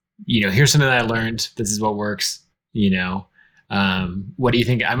 here's something that I learned. This is what works. What do you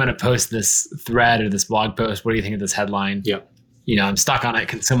think? I'm going to post this thread or this blog post. What do you think of this headline? Yep. I'm stuck on it.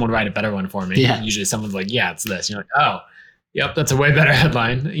 Can someone write a better one for me? Yeah. Usually someone's like, yeah, it's this. You're like, oh, Yep, that's a way better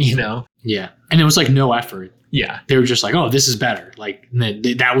headline, Yeah. And it was like no effort. Yeah. They were just like, oh, this is better. Like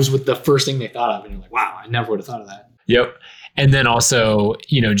that was what the first thing they thought of. And you're like, wow, I never would have thought of that. Yep. And then also,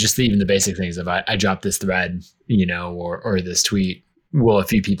 just even the basic things of I dropped this thread, or this tweet. Will a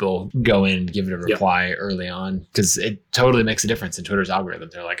few people go in and give it a reply early on? Because it totally makes a difference in Twitter's algorithm.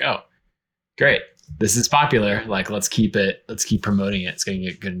 They're like, oh, great. This is popular. Like, let's keep promoting it. It's going to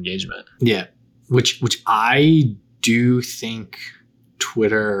get good engagement. Yeah. Which I do think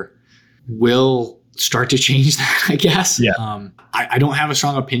Twitter will start to change that, I guess. Yeah. I don't have a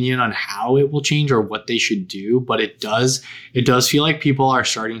strong opinion on how it will change or what they should do, but it does feel like people are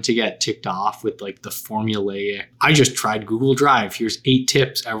starting to get ticked off with like the formulaic. I just tried Google Drive. Here's 8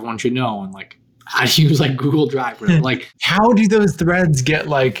 tips everyone should know. And like, how to use like Google Drive. Like, how do those threads get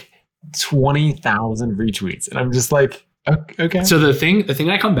like 20,000 retweets? And I'm just like, okay. So the thing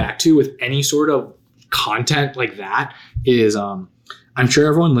I come back to with any sort of content like that is, I'm sure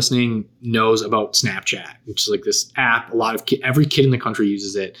everyone listening knows about Snapchat, which is like this app. A lot of every kid in the country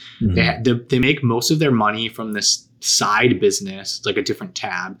uses it. Mm-hmm. They make most of their money from this side business. It's like a different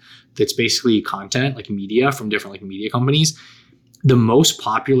tab that's basically content, like media from different like media companies. The most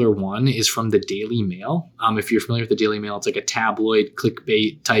popular one is from the Daily Mail. If you're familiar with the Daily Mail, it's like a tabloid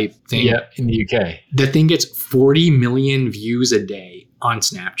clickbait type thing. Yeah, in the UK. The thing gets 40 million views a day on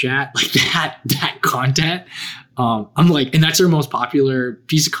Snapchat. Like that content. I'm like, and that's their most popular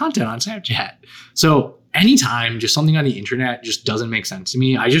piece of content on Snapchat. So anytime just something on the internet just doesn't make sense to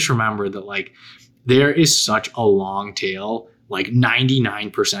me, I just remember that like there is such a long tail, like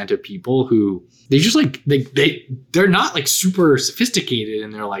 99% of people who they just like, they're not like super sophisticated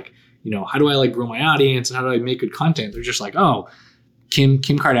and they're like, how do I like grow my audience and how do I make good content? They're just like, oh, Kim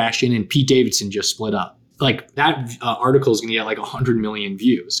Kardashian and Pete Davidson just split up. Like that article is going to get like 100 million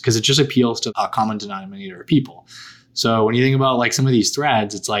views because it just appeals to a common denominator of people. So when you think about like some of these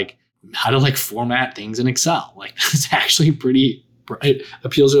threads, it's like how to like format things in Excel. Like it's actually it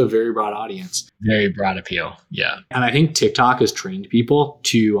appeals to a very broad audience. Very broad appeal. Yeah. And I think TikTok has trained people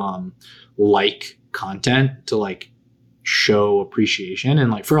to like content, to like show appreciation.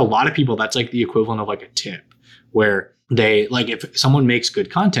 And like for a lot of people, that's like the equivalent of like a tip where they like if someone makes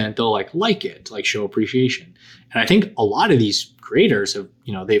good content, they'll like it to like show appreciation. And I think a lot of these creators have,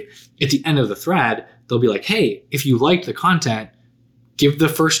 they've at the end of the thread, they'll be like, hey, if you liked the content, give the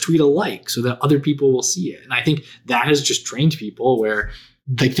first tweet a like so that other people will see it. And I think that has just trained people where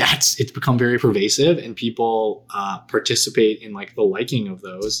like it's become very pervasive and people participate in like the liking of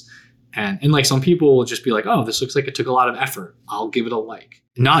those. And like some people will just be like, oh, this looks like it took a lot of effort. I'll give it a like.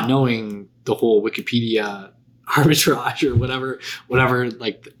 Not knowing the whole Wikipedia arbitrage or whatever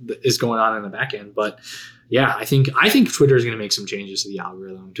like is going on in the back end. But yeah, I think Twitter is going to make some changes to the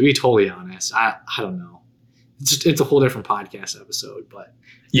algorithm, to be totally honest. I don't know. It's a whole different podcast episode, but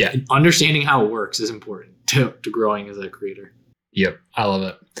yeah, understanding how it works is important to growing as a creator. Yep. I love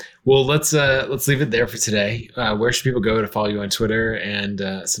it. Well, let's leave it there for today. Where should people go to follow you on Twitter and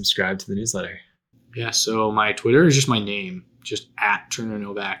subscribe to the newsletter? Yeah. So my Twitter is just my name, just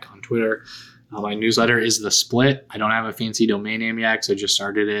 @Turner_Novak on Twitter. My newsletter is The Split. I don't have a fancy domain name yet because I just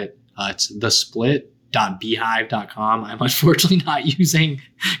started it. It's thesplit.beehive.com. I'm unfortunately not using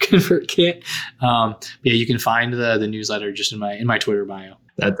ConvertKit. But yeah, you can find the newsletter just in my Twitter bio.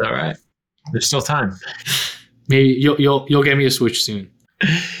 That's all right. There's still time. Maybe you'll get me a switch soon.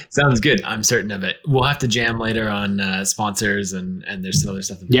 Sounds good. I'm certain of it. We'll have to jam later on sponsors and there's some other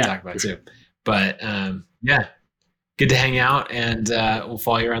stuff that we'll talk about too. But yeah, good to hang out and we'll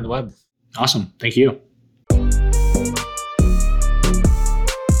follow you around the web. Awesome. Thank you.